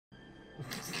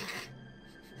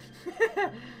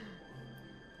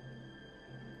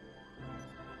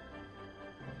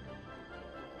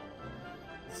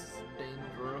This is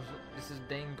dangerous. This is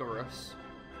dangerous.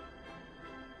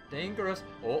 Dangerous.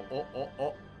 Oh, oh, oh,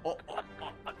 oh, oh, oh,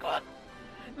 oh my god.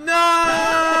 No!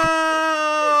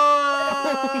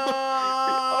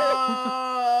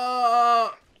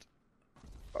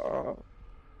 Oh.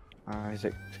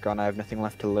 Isaac's gone. I have nothing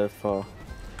left to live for.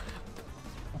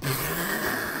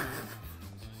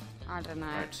 I don't know.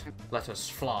 Right, let us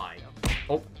fly.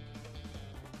 Oh.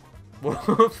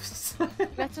 Whoops.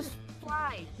 Let us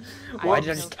fly. Why did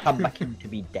I just come back in to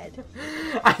be dead?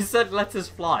 I said let us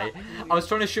fly. I was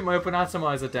trying to shoot my open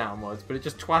atomizer downwards, but it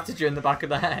just twatted you in the back of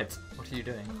the head. What are you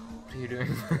doing? What are you doing?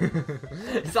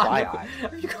 Is that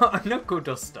have you got a knuckle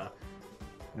duster?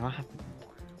 No, I haven't.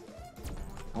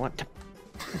 I want to.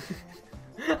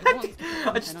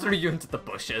 I just threw you into the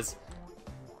bushes.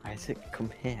 Isaac,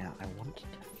 come here. I want to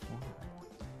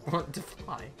fly. Want to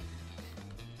fly?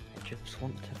 I just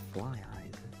want to fly,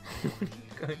 Isaac. What are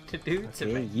you going to do to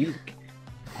Okay, me? you.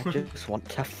 I just want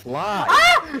to fly.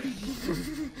 Ah! It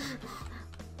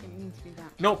means to do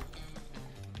that. Nope.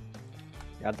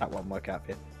 You had that one work out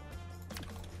for you.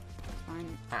 It's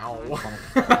fine.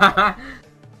 Ow.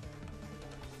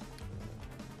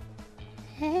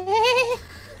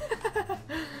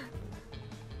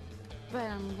 But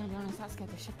I'm gonna be honest, that scared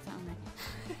the shit out of me.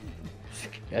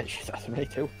 Yeah, that's me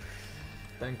too.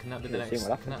 Then can that be the Should've seen next?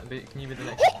 what Can happened. that be? Can you be the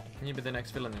next? Can you be the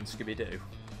next villain in Scooby Doo?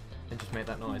 And just make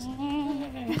that noise.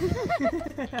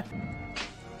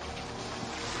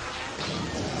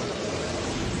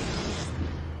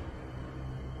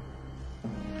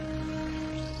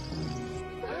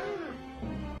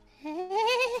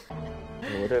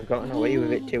 I would have gotten away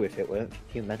with it too if it weren't for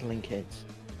you meddling kids.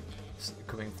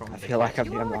 Coming from. I the feel like kid.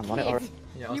 I'm You are a on it already. kid.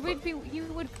 Yeah, I was You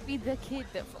would be the kid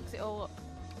that fucks it all up.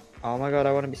 Oh my god,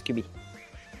 I want to be Scooby.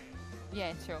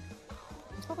 Yeah, sure.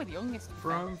 He's probably the youngest.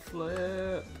 Front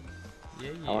flip. Yeah,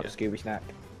 I want yeah. a Scooby snack.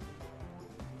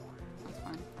 That's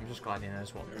fine. I'm just glad he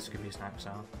knows what the Scooby snacks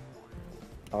are.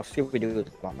 Oh, Scooby Doo is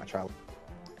like my child.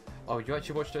 Oh, you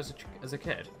actually watched it as a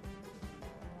kid?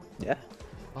 Yeah.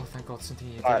 Oh, thank God, something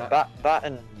you did. That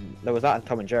and there was that and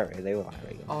Tom and Jerry. They were on it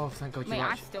regularly. Oh, thank God you Mate, I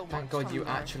actually. still Thank watch God Tom you and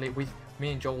Jerry. actually.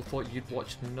 Me and Joel thought you'd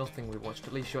watched nothing we watched.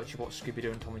 At least you actually watched Scooby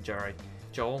Doo and Tom and Jerry.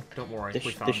 Joel, don't worry,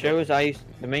 we found The shows the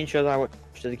main shows I watched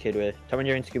as a kid were Tom and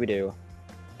Jerry and Scooby Doo,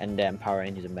 and Power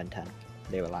Rangers and Ben 10.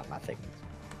 They were like my things.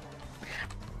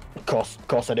 Of course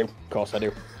I do. Of course I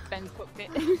do. Ben's cooked it.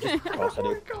 Of course I do.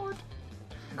 Oh my God.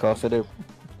 Of course I do.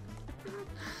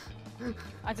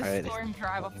 I just Alright, saw him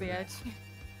drive off the edge.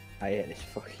 I hate this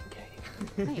fucking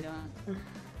game. No, you don't.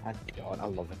 God, I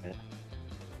love it.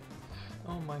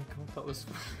 Oh my God, that was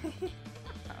funny.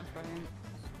 That was brilliant.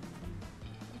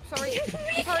 Sorry. I'm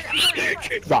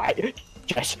sorry. Right.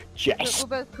 Jess. We're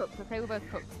both cooked, okay? We're both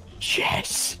cooked.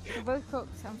 Jess. We're both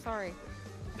cooked. I'm sorry.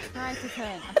 I tried to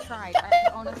turn. I tried. I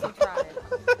honestly tried.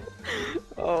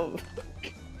 Oh.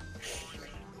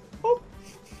 Oh.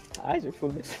 Eyes are full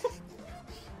of this.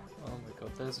 Oh my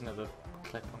God, there's another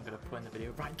clip I'm gonna put in the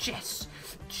video. Right, Jess!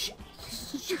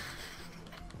 Jess!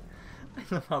 I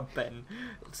love how Ben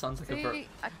sounds like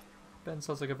Ben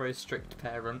sounds like a very strict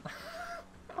parent.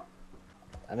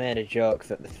 I made a joke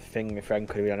that the thing my friend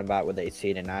could have been on about was that he'd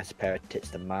seen a nicer pair of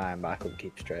tits than mine, but I couldn't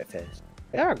keep a straight face.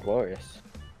 They are glorious.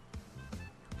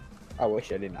 I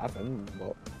wish I didn't have them,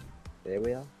 but here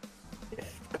we are.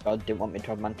 If God didn't want me to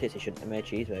have man tits, he shouldn't have made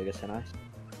cheeseburgers so nice.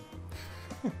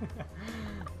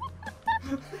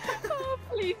 Oh,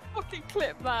 please fucking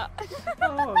clip that.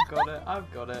 Oh, I've got it,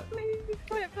 I've got it. Please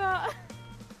clip that.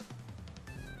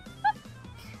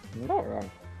 You're not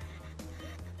wrong.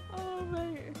 Oh,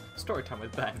 mate. Story time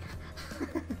with Ben.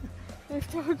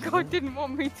 If God didn't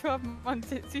want me to have man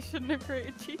tits, he shouldn't have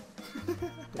created cheese.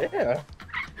 Yeah.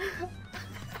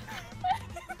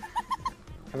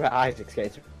 How about Isaac's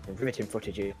getting some riveting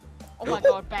footage here? Oh my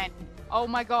God, Ben. Oh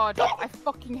my God. I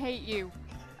fucking hate you.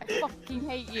 I fucking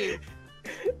hate you.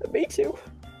 Me too.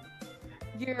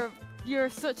 You're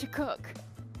such a cook.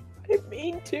 I didn't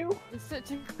mean to. You're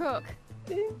such a cook. I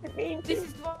didn't mean to. This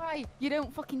is why you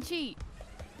don't fucking cheat.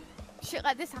 Shit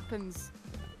like this happens.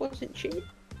 Wasn't cheating.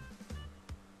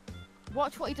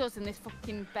 Watch what he does in this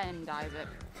fucking bend, Isaac.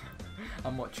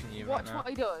 I'm watching you Watch right now. what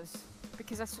he does.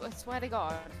 Because I swear to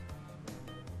God.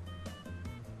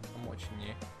 I'm watching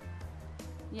you.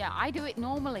 Yeah, I do it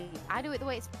normally. I do it the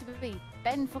way it's supposed to be.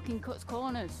 Ben fucking cuts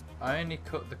corners. I only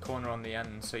cut the corner on the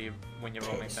end, so when you're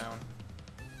rolling down.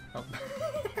 Oh.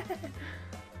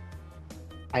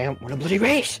 I haven't won a bloody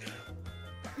race!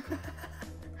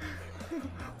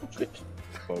 Just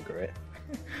bugger it.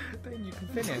 Ben, you can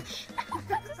finish.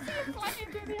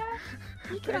 Flying through the air.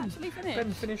 You can actually finish.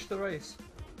 Ben, finish the race.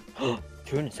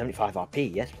 275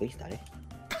 RP, yes please, Daddy.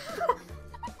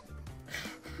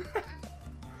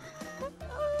 Oh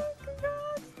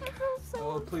god, I feel so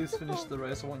Oh, please finish uncomfortable. the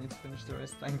race. I want you to finish the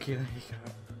race. Thank you. There you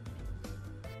go.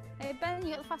 Hey Ben,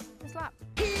 you got the fastest lap.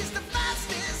 He's the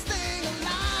fastest thing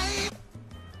alive.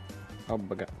 Oh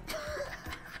my god.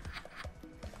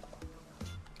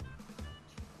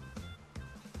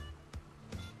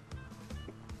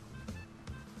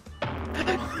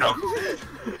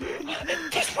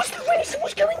 This was the race I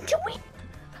was going to win!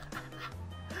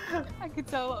 I could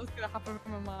tell what was going to happen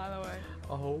from a mile away.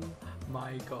 Oh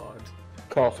my god. Of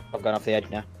course, I've gone off the edge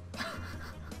now.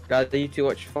 Guys, do you two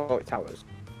watch Fawlty Towers?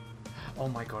 Oh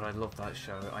my god, I love that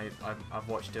show. I've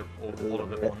watched it all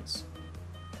of it once.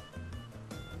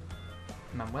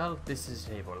 Manuel, this is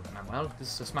Abel. Manuel,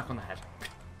 this is a smack on the head.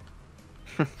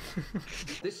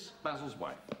 This Basil's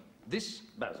wife. This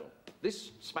Basil.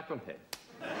 This smack on head.